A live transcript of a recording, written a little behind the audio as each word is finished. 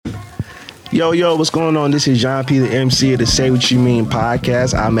Yo, what's going on? This is Jéan P the MC of the Say What You Mean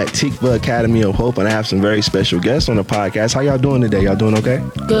podcast. I'm at Tiqvah Hands of Hope, and I have some very special guests on the podcast. How y'all doing today? Y'all doing okay?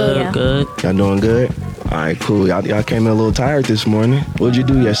 Good. Yeah. Good. Y'all doing good? All right, cool. Y'all came in a little tired this morning. What'd you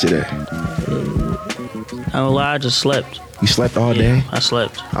do yesterday? I don't lie, I just slept. You slept all day? I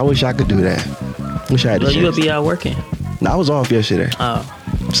slept. I wish I could do that. Wish I had the chance. You would be out working. No, I was off yesterday. Oh.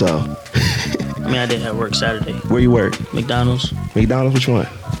 So. I mean, I did have work Saturday. Where you work? McDonald's. McDonald's? Which one?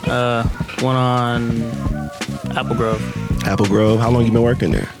 One on Apple Grove. Apple Grove. How long you been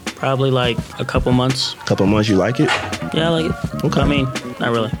working there? Probably like a couple months. Couple months. You like it? Yeah, I like it. Okay. I mean, not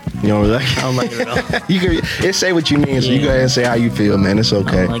really. You don't really like it? I don't like it at all. It say what you mean, so you go ahead and say how you feel, man. It's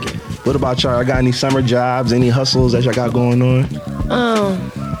okay. I don't like it. What about y'all? I got any summer jobs, any hustles that y'all got going on?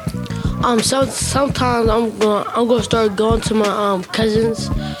 Sometimes I'm gonna start going to my cousins,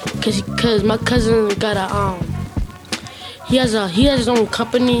 cause my cousin got he has his own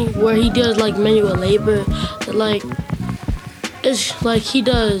company where he does like manual labor, like it's like he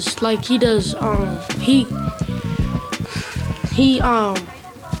does landscaping.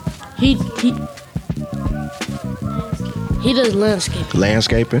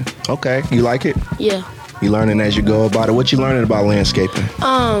 Landscaping? Okay. You like it? Yeah. You learning as you go about it. What you learning about landscaping?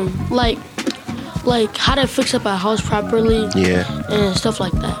 Like how to fix up a house properly. Yeah. And stuff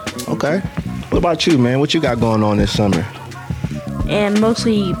like that. Okay. What about you, man? What you got going on this summer? And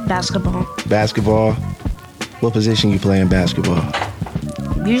mostly basketball. Basketball? What position you play in basketball?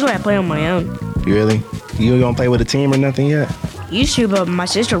 Usually I play on my own. Really? You don't play with a team or nothing yet? Used to, but my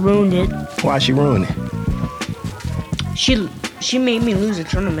sister ruined it. Why she ruined it? She made me lose a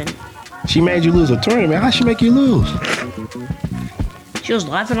tournament. She made you lose a tournament? How'd she make you lose? She was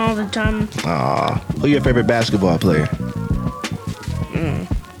laughing all the time. Aw. Who your favorite basketball player?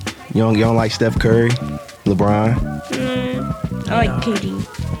 You don't like Steph Curry? LeBron? I like KD.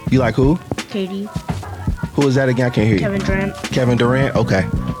 You like who? KD. Who is that again? I can't hear you. Kevin Durant. Kevin Durant? Okay.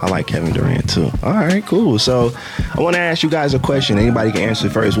 I like Kevin Durant too. All right, cool. So I want to ask you guys a question. Anybody can answer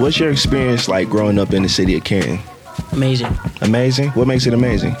first. What's your experience like growing up in the city of Canton? Amazing. Amazing? What makes it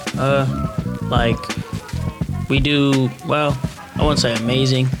amazing? Like we do, well, I wouldn't say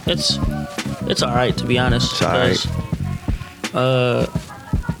amazing. It's all right, to be honest. It's all right.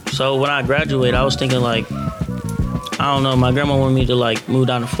 So when I graduated, I was thinking like, I don't know, my grandma wanted me to like move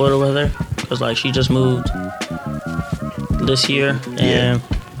down to Florida with her because like she just moved this year, and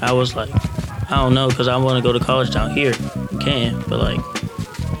I was like, I don't know, because I want to go to college down here in Canton, but like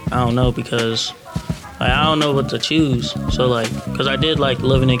I don't know because like I don't know what to choose. So like, because I did like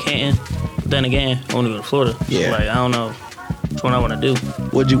living in Canton, but then again I want to go to Florida. Yeah. So like I don't know which one I want to do.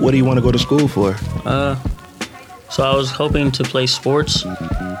 What do you want to go to school for? So I was hoping to play sports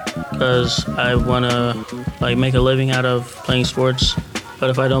because I want to like make a living out of playing sports. But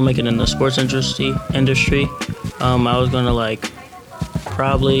if I don't make it in the sports industry, I was gonna like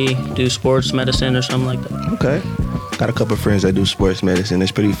probably do sports medicine or something like that. Okay. Got a couple of friends that do sports medicine.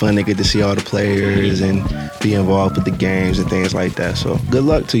 It's pretty fun. They get to see all the players and be involved with the games and things like that. So good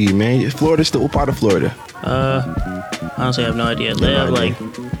luck to you, man. Florida's still what part of Florida? Honestly, I have no idea.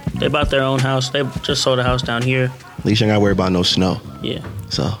 They bought their own house. They just sold a house down here. At least you ain't gotta worry about no snow. Yeah.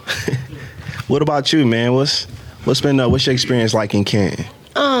 So, what about you, man? what's your experience like in Canton?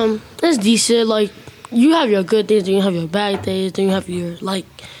 It's decent. Like you have your good days, then you have your bad days, then you have your like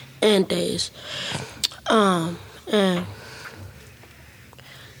end days. And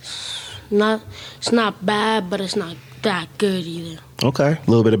it's not bad, but it's not that good either. Okay, a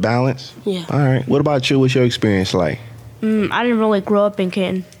little bit of balance. Yeah. All right. What about you? What's your experience like? I didn't really grow up in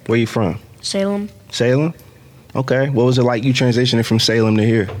Canton. Where you from? Salem. Salem? Okay. What was it like you transitioning from Salem to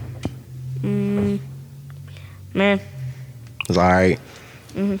here? Man. It was all right?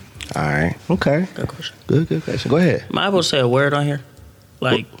 All right. Okay. Good question. Good question. Go ahead. Am I able to say a word on here?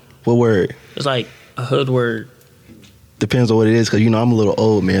 Like What word? it's like a hood word. Depends on what it is, because I'm a little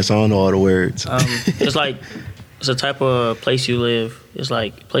old, man, so I don't know all the words. It's like it's a type of place you live. It's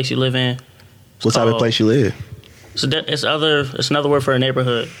like place you live in. What type of place you live? So it's another word for a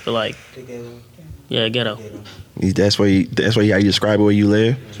neighborhood, but like ghetto. That's where you how you describe it, where you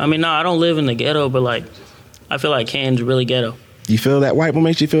live? I mean, no, I don't live in the ghetto, but like I feel like Canton's really ghetto. You feel that white? What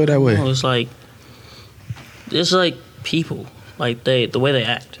makes you feel that way? It's like people, like the way they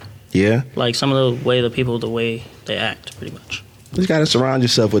act. Yeah. Like some of the way they act, pretty much. You just gotta surround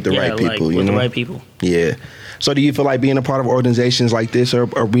yourself with the right people. Like, with the right people. Yeah. So do you feel like being a part of organizations like this or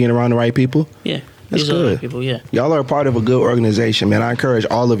being around the right people? Yeah. That's These are the good. right people, yeah. Y'all are a part of a good organization, man. I encourage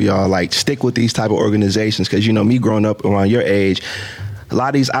all of y'all, like, stick with these type of organizations, because, me growing up around your age, a lot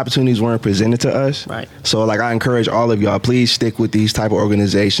of these opportunities weren't presented to us. Right. So like I encourage all of y'all, please stick with these type of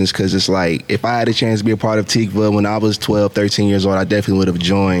organizations, because it's like if I had a chance to be a part of Tiqvah when I was 12, 13 years old, I definitely would have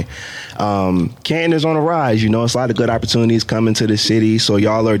joined. Canton is on a rise. It's a lot of good opportunities coming to the city. So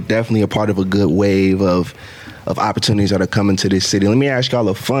y'all are definitely a part of a good wave of opportunities that are coming to this city. Let me ask y'all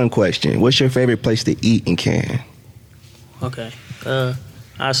a fun question. What's your favorite place to eat in Canton? Okay.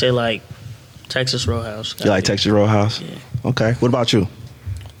 I say like Texas Roadhouse. You like Texas Roadhouse? Yeah. Okay. What about you?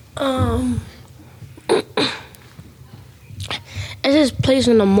 It's this place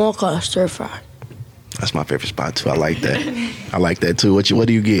in the mall called Stir Fry. That's my favorite spot too. I like that. I like that too. What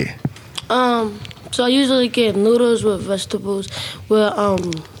do you get? So I usually get noodles with vegetables with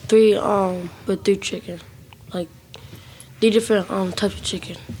three chicken, like 3 different types of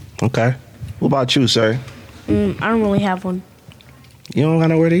chicken. Okay. What about you, sir? I don't really have one. You don't got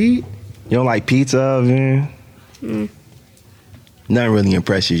nowhere to eat? You don't like pizza, man? Nothing really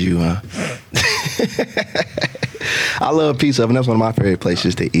impresses you, huh? I love pizza, and that's one of my favorite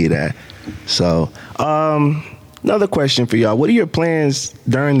places to eat at. So, another question for y'all. What are your plans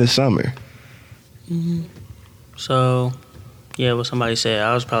during the summer? So, yeah, what somebody said,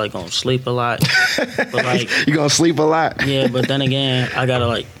 I was probably going to sleep a lot. But like, You gonna sleep a lot? yeah, but then again, I got to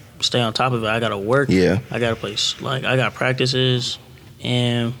like stay on top of it. I got to work. Yeah. I got to play, like, I got practices,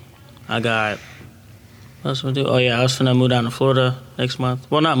 and I got, what else am I do? Oh, yeah, I was finna move down to Florida next month.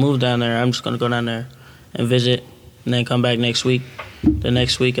 Well, not move down there. I'm just going to go down there and visit, and then come back next week, the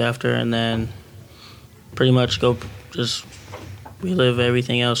next week after, and then pretty much go just relive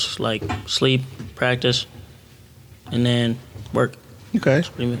everything else, like sleep, practice, and then work. Okay. That's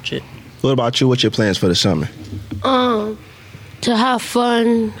pretty much it. What about you? What's your plans for the summer? To have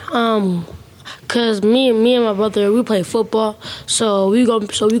fun, cause me and my brother, we play football, so we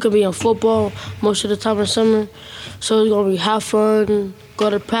can be in football most of the time in summer. So it's gonna be have fun, go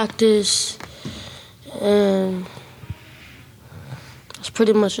to practice, and that's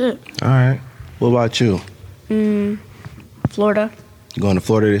pretty much it. All right. What about you? Florida. You going to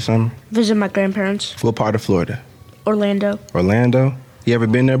Florida this summer? Visit my grandparents. What part of Florida? Orlando. Orlando? You ever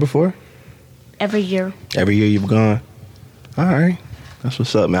been there before? Every year. Every year you've gone? All right. That's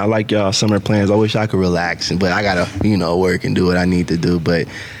what's up, man. I like y'all summer plans. I wish I could relax, but I gotta, work and do what I need to do, but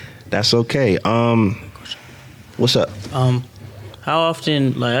that's okay. What's up? How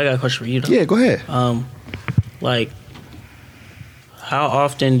often, like, I got a question for you, though. Yeah, go ahead. Like, how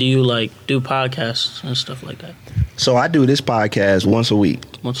often do you, like, do podcasts and stuff like that? So I do this podcast once a week.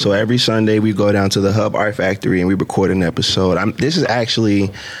 So every Sunday we go down to the Hub Art Factory and we record an episode. This is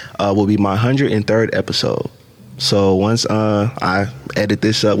actually will be my 103rd episode. So once I edit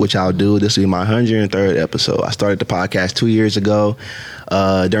this up, which I'll do, this will be my 103rd episode. I started the podcast 2 years ago.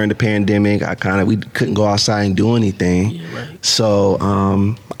 During the pandemic, we couldn't go outside and do anything. Yeah, right. So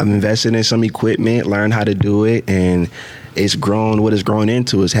I've invested in some equipment, learned how to do it, and it's grown. What it's grown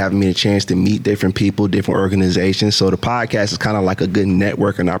into is having me a chance to meet different people, different organizations. So the podcast is kind of like a good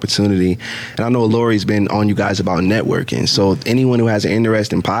networking opportunity. And I know Laurie's been on you guys about networking. So anyone who has an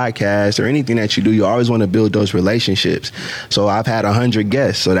interest in podcasts or anything that you do, you always want to build those relationships. So I've had 100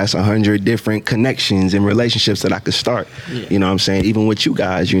 guests. So that's 100 different connections and relationships that I could start. Yeah. You know what I'm saying? Even with you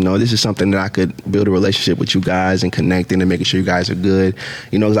guys, this is something that I could build a relationship with you guys and connecting and making sure you guys are good.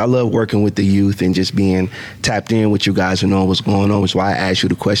 Because I love working with the youth and just being tapped in with you guys and knowing what's going on, which is why I ask you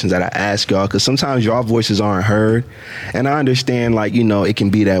the questions that I ask y'all, because sometimes your voices aren't heard. And I understand, it can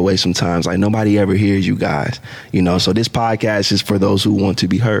be that way sometimes. Like, nobody ever hears you guys, So this podcast is for those who want to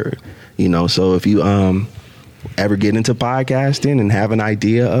be heard, So if you ever get into podcasting and have an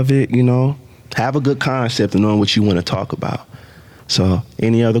idea of it, have a good concept and knowing what you want to talk about. So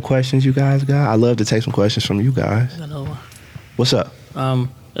any other questions you guys got? I love to take some questions from you guys. I know. What's up?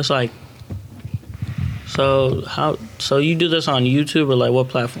 It's like, so you do this on YouTube or like what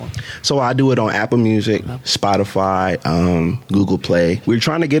platform? So I do it on Apple Music, Spotify, Google Play. We're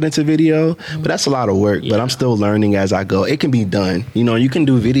trying to get into video, but that's a lot of work. Yeah. But I'm still learning as I go. It can be done. You can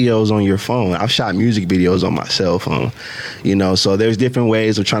do videos on your phone. I've shot music videos on my cell phone. So there's different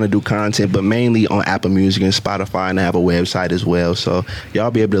ways of trying to do content, but mainly on Apple Music and Spotify, and I have a website as well. So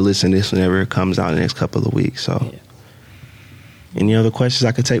y'all be able to listen to this whenever it comes out in the next couple of weeks. So any other questions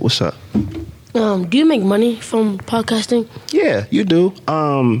I could take? What's up? Do you make money from podcasting? Yeah, you do.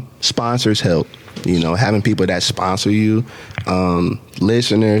 Sponsors help. Having people that sponsor you,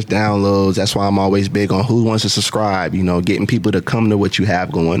 listeners, downloads. That's why I'm always big on who wants to subscribe. Getting people to come to what you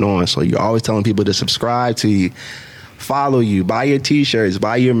have going on. So you're always telling people to subscribe to you, follow you, buy your T-shirts,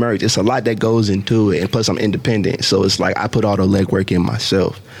 buy your merch. It's a lot that goes into it, and plus I'm independent, so it's like I put all the legwork in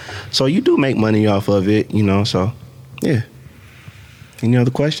myself. So you do make money off of it, So yeah. Any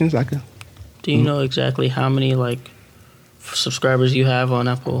other questions? Do you know exactly how many subscribers you have on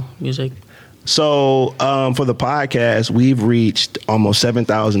Apple Music? So for the podcast, we've reached almost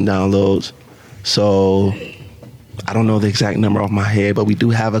 7,000 downloads. So I don't know the exact number off my head, but we do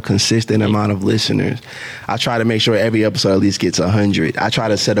have a consistent amount of listeners. I try to make sure every episode at least gets 100. I try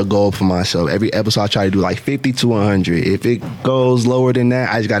to set a goal for myself. Every episode I try to do 50 to 100. If it goes lower than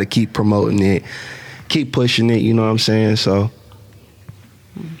that, I just got to keep promoting it, keep pushing it, you know what I'm saying? So,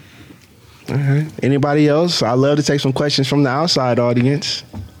 all right. Anybody else? I'd love to take some questions from the outside audience.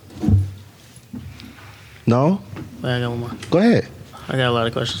 No? Wait, I got one more. Go ahead. I got a lot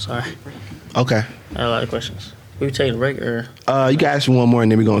of questions, sorry. Okay. I got a lot of questions. We taking a break or? You can ask me one more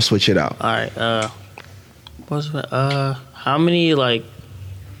and then we're going to switch it out. All right. How many, how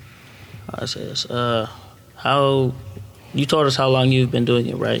I say this? How, you told us how long you've been doing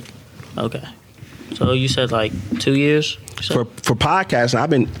it, right? Okay. So you said 2 years? For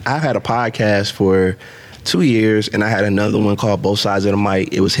podcasting, I've had a podcast for 2 years, and I had another one called Both Sides of the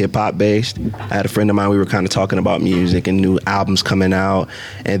Mic. It was hip hop based. I had a friend of mine. We were kind of talking about music and new albums coming out,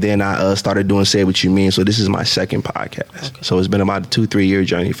 and then I started doing Say What You Mean. So this is my second podcast. Okay. So it's been about a 2-3 year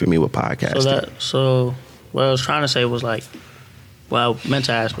journey for me with podcasting. So what I was trying to say was I meant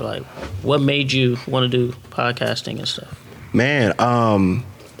to ask, but what made you want to do podcasting and stuff? Man,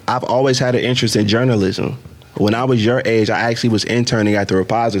 I've always had an interest in journalism. When I was your age, I actually was interning at the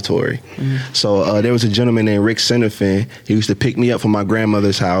repository. Mm-hmm. So there was a gentleman named Rick Sinifin. He used to pick me up from my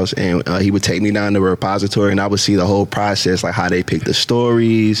grandmother's house, and he would take me down to the repository, and I would see the whole process, how they pick the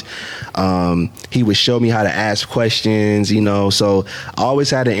stories. He would show me how to ask questions, So I always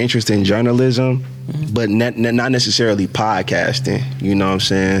had an interest in journalism, mm-hmm. but not necessarily podcasting, you know what I'm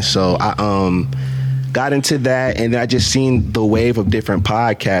saying? So I got into that, and then I just seen the wave of different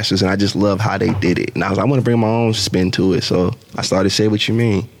podcasters, and I just love how they did it. And I was like, I want to bring my own spin to it. So I started Say What You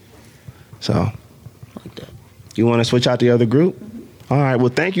Mean. So, like that. You want to switch out the other group? All right. Well,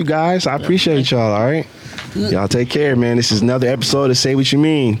 thank you guys. I appreciate y'all. All right. Y'all take care, man. This is another episode of Say What You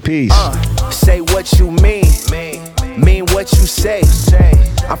Mean. Peace. Say what you mean. Mean what you say.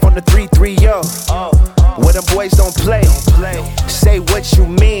 I'm from the 330. Where them boys don't play. Say what you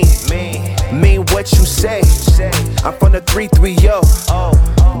mean. Mean what you say. I'm from the 330.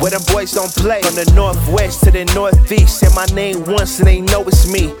 Where them boys don't play. From the northwest to the northeast. Say my name once and they know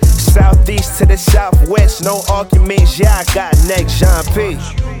it's me. Southeast to the southwest. No arguments. Yeah, I got next. Jéan P.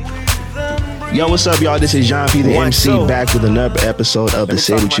 Yo, what's up, y'all? This is Jéan P the MC back with another episode of the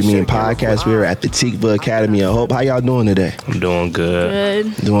Say What You Mean podcast. We're at the Tiqvah Academy of Hope. How y'all doing today? I'm doing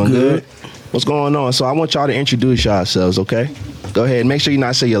good. Doing good? What's going on? So I want y'all to introduce yourselves, okay? Go ahead. Make sure you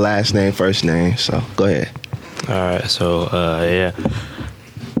not say your last name, first name. So go ahead. All right. So, yeah.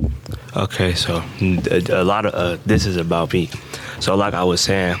 Okay. So a lot of this is about me. So like I was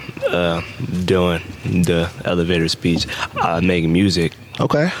saying, doing the elevator speech, I make music.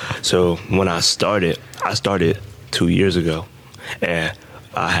 Okay. So when I started 2 years ago, and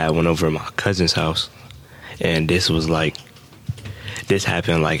I had one over at my cousin's house, and this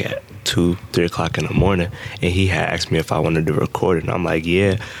happened at 2-3 o'clock in the morning, and he had asked me if I wanted to record it, and I'm like,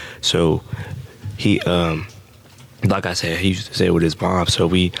 yeah. So he, like I said, he used to stay with his mom, so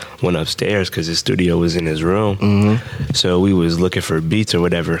we went upstairs because his studio was in his room. Mm-hmm. So we was looking for beats or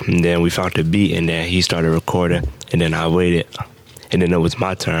whatever, and then we found the beat, and then he started recording, and then I waited, and then it was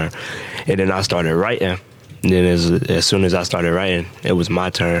my turn, and then I started writing, and then as soon as I started writing, it was my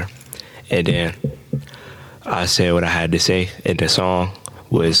turn, and then I said what I had to say, and the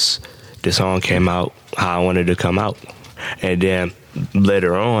song came out how I wanted it to come out. And then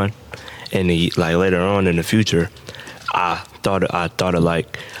later on in the future, I thought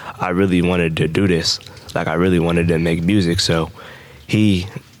I really wanted to do this. I really wanted to make music. So he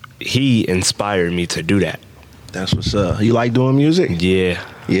inspired me to do that. That's what's up. You like doing music? Yeah.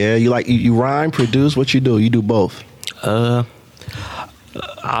 Yeah, you rhyme, produce, what you do? You do both? I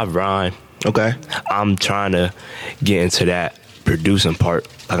rhyme. Okay. I'm trying to get into that producing part.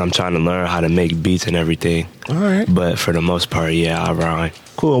 I'm trying to learn how to make beats and everything. All right. But for the most part, yeah, I rhyme.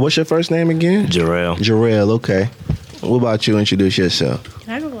 Cool. What's your first name again? Jarrell, okay. What about you? Introduce yourself.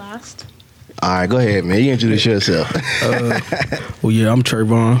 Can I go last? All right, go ahead, man. You introduce yourself. Well, yeah, I'm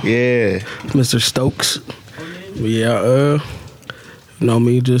Trevon. Yeah. Mr. Stokes. Yeah,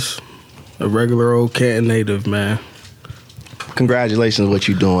 me, just a regular old Canton native, man. Congratulations on what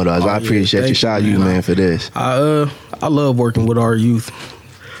you're doing, though. I appreciate you. Shout out you, man, for this. I love working with our youth.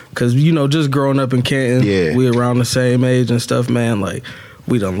 Because, just growing up in Canton, we around the same age and stuff, man.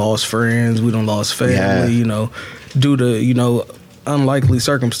 We done lost friends. We done lost family, due to, unlikely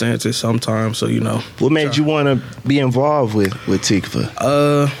circumstances sometimes. So, you know. What made you want to be involved with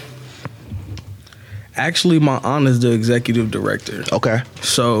Tiqvah? Actually, my aunt is the executive director. Okay.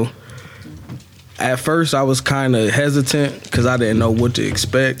 So, at first, I was kind of hesitant because I didn't know what to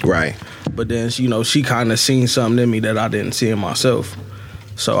expect. Right. But then, you know, she kind of seen something in me that I didn't see in myself.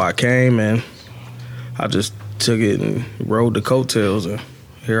 So I came and I just took it and rode the coattails, and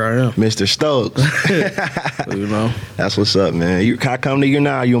here I am. Mr. Stokes. You know. That's what's up, man. Can I come to you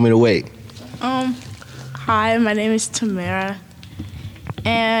now or you want me to wait? Hi, my name is Tamara.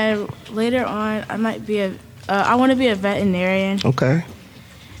 And later on, I might be I want to be a veterinarian. Okay.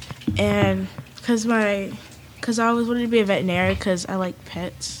 And because I always wanted to be a veterinarian because I like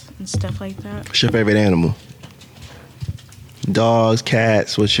pets and stuff like that. What's your favorite animal? Dogs,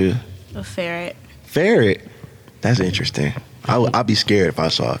 cats, what's your... A ferret. Ferret? That's interesting. I'd be scared if I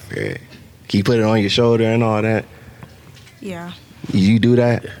saw a ferret. Can you put it on your shoulder and all that? Yeah. You do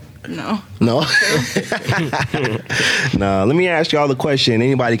that? No. No? Nah, let me ask y'all the question.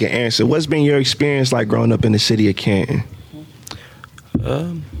 Anybody can answer. What's been your experience like growing up in the city of Canton?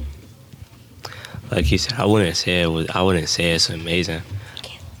 Like he said, I wouldn't say it's amazing,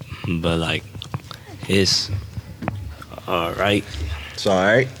 but like it's all right. It's all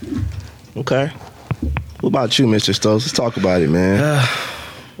right. Okay. What about you, Mr. Stokes? Let's talk about it, man.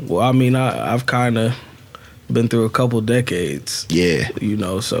 Well, I mean, I've kind of been through a couple decades. Yeah. You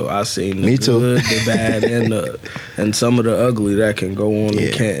know, so I've seen the Me too. good, the bad, and some of the ugly that can go on Yeah.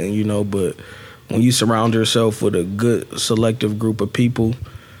 in Canton, you know. But when you surround yourself with a good, selective group of people,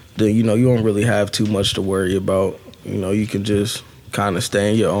 then, you know, you don't really have too much to worry about. You know, you can just kind of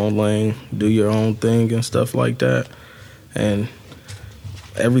stay in your own lane, do your own thing and stuff like that. And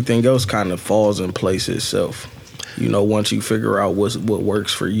everything else kind of falls in place itself. You know, once you figure out what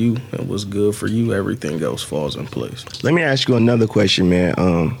works for you and what's good for you, everything else falls in place. Let me ask you another question,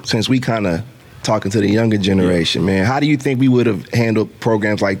 man. Since we kind of talking to the younger generation, man, how do you think we would have handled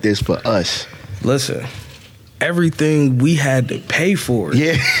programs like this for us? Listen, everything we had to pay for it.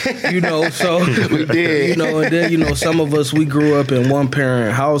 Yeah. You know, so We did. You know, and then, you know, some of us, we grew up in one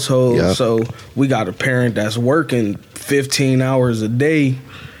parent household, Yep. so we got a parent that's working 15 hours a day.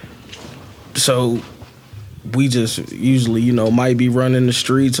 So we just usually, you know, might be running the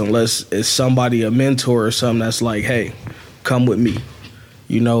streets unless it's somebody, a mentor or something that's like, hey, come with me.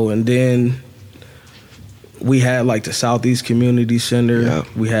 You know, and then we had like the Southeast Community Center.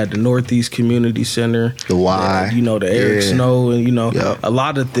 Yep. We had the Northeast Community Center. The Y. You know, the Eric Yeah. Snow, and, you know, Yep. a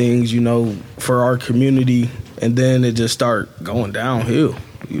lot of things, you know, for our community. And then it just start going downhill,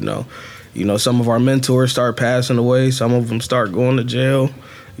 you know. You know, some of our mentors start passing away. Some of them start going to jail.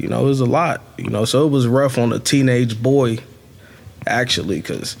 You know, it was a lot, you know. So it was rough on a teenage boy, actually,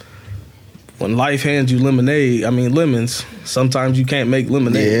 because when life hands you lemons, sometimes you can't make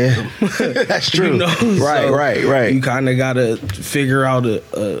lemonade. Yeah. That's true. You know? Right. You kind of got to figure out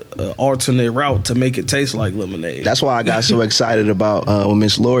a alternate route to make it taste like lemonade. That's why I got so excited about when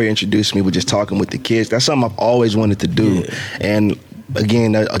Miss Laurie introduced me with just talking with the kids. That's something I've always wanted to do. Yeah. And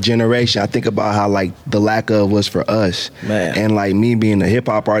again, a generation, I think about how like the lack of was for us. Man. And like me being a hip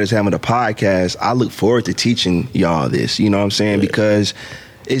hop artist having a podcast, I look forward to teaching y'all this, you know what I'm saying? Yeah. Because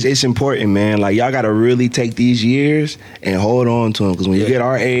it's important, man. Like, y'all got to really take these years and hold on to them. Because when you get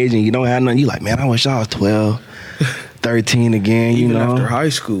our age and you don't have nothing, you like, man, I wish I was 12, 13 again, Even you know? after high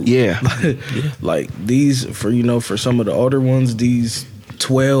school. Yeah. Like these, for some of the older ones, these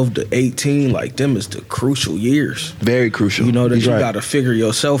 12 to 18, like them is the crucial years. Very crucial. You know, that He's you right. got to figure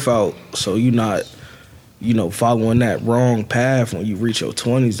yourself out so you're not, you know, following that wrong path when you reach your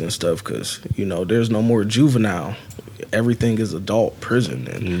 20s and stuff, because, you know, there's no more juvenile. Everything is adult prison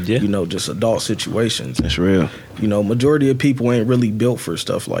and, Yeah. you know, just adult situations. That's real. You know, majority of people ain't really built for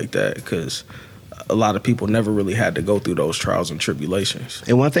stuff like that because a lot of people never really had to go through those trials and tribulations.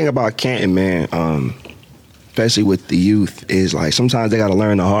 And one thing about Canton, man, especially with the youth, is like sometimes they got to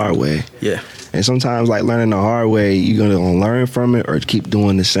learn the hard way. Yeah. And sometimes, like, learning the hard way, you're going to learn from it or keep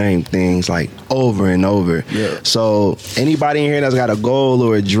doing the same things, like, over and over. Yeah. So anybody in here that's got a goal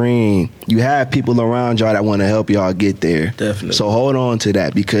or a dream, you have people around y'all that want to help y'all get there. Definitely. So hold on to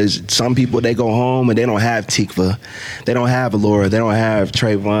that, because some people, they go home and they don't have Tiqvah. They don't have Laura. They don't have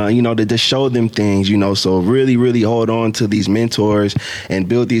Trevon, you know, to just show them things, you know. So really, really hold on to these mentors and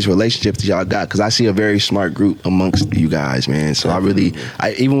build these relationships that y'all got, because I see a very smart group amongst you guys, man. So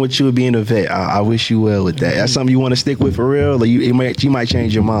even with you being a vet, I wish you well with that. That's something you want to stick with for real, or you might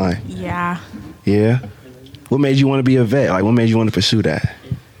change your mind? Yeah. Yeah? What made you want to be a vet? Like, what made you want to pursue that?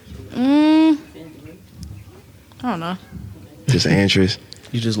 I don't know. Just an interest?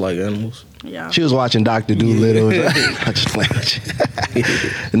 You just like animals? Yeah. She was watching Dr. Doolittle. I'm just playing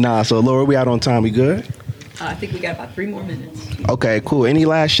with you. Nah, so Laura, we out on time. We good? I think we got about 3 more minutes. Okay, cool. Any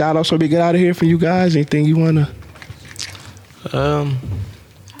last shout outs before we get out of here for you guys? Anything you wanna?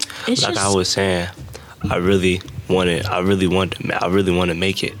 Like I was saying, I really want to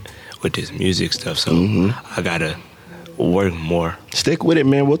make it with this music stuff. So I gotta work more. Stick with it,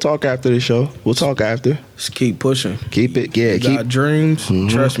 man. We'll talk after the show. We'll talk after. Just keep pushing. Keep it. Yeah, You got dreams.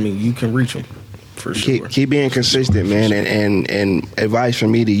 Trust me, you can reach them. For sure. Keep being consistent, man. And advice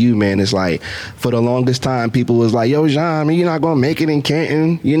from me to you, man, is like, for the longest time, people was like, yo, Jéan, I mean, you're not going to make it in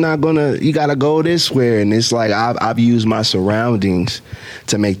Canton. You got to go this way. And it's like, I've used my surroundings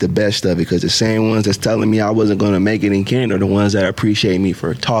to make the best of it, because the same ones that's telling me I wasn't going to make it in Canton are the ones that appreciate me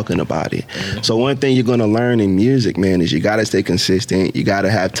for talking about it. So one thing you're going to learn in music, man, is you got to stay consistent. You got to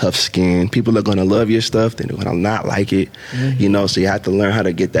have tough skin. People are going to love your stuff. They're going to not like it, so you have to learn how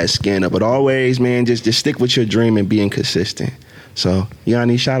to get that skin up. But always, man, just stick with your dream and being consistent. So, you got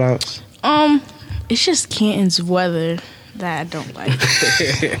any shout outs? It's just Canton's weather that I don't like.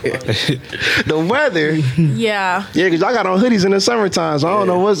 The weather? Yeah. Yeah, because I got on hoodies in the summertime, so I don't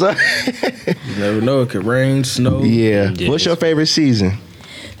know what's up. You never know. It could rain, snow. Yeah. What's your favorite season?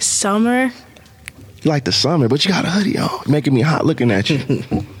 Summer. You like the summer, but you got a hoodie on. Making me hot looking at you.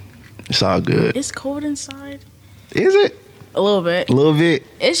 It's all good. It's cold inside. Is it? A little bit. A little bit?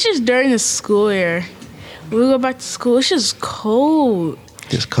 It's just during the school year. When we go back to school, it's just cold.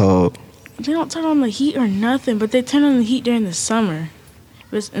 It's cold. They don't turn on the heat or nothing, but they turn on the heat during the summer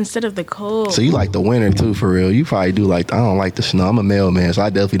instead of the cold. So you like the winter too, for real? You probably do like. I don't like the snow. I'm a mailman, so I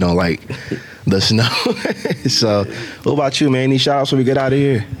definitely don't like the snow. So, what about you, man? Any shout outs when we get out of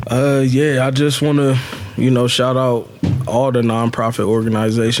here? Yeah, I just want to, shout out all the nonprofit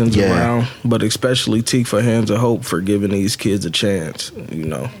organizations around, but especially Tiqvah Hands of Hope for giving these kids a chance,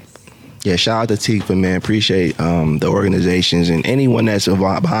 Yeah, shout out to Tiqvah, man. Appreciate the organizations and anyone that's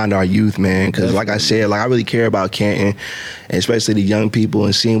behind our youth, man. Because like I said, I really care about Canton, and especially the young people,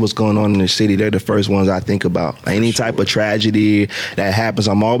 and seeing what's going on in the city. They're the first ones I think about. Like, any type of tragedy that happens,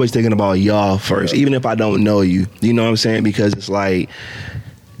 I'm always thinking about y'all first, even if I don't know you. You know what I'm saying? Because it's like,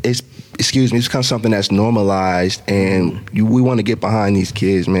 it's become something that's normalized, and we want to get behind these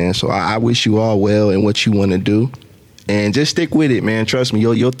kids, man. So I wish you all well in what you want to do. And just stick with it, man. Trust me,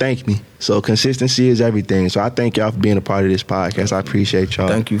 you'll thank me. So consistency is everything. So I thank y'all for being a part of this podcast. I appreciate y'all.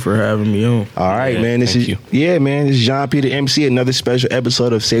 Thank you for having me on. All right, man. This is Jéan P the MC, another special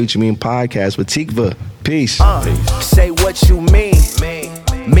episode of Say What You Mean podcast with Tiqvah. Peace. Say what you mean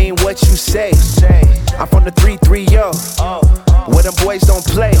what you say. I'm from the 330, where them boys don't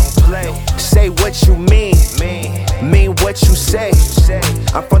play. Say what you mean what you say.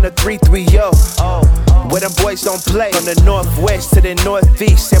 I'm from the 330, where them boys don't play. From the northwest to the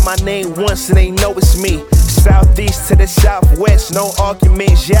northeast, say my name once and they know it's me. Southeast to the southwest, no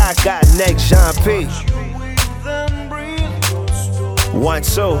arguments, yeah, I got next, Jéan P. 1,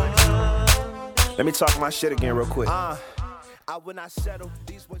 2. Let me talk my shit again real quick. I will not settle.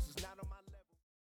 These voices.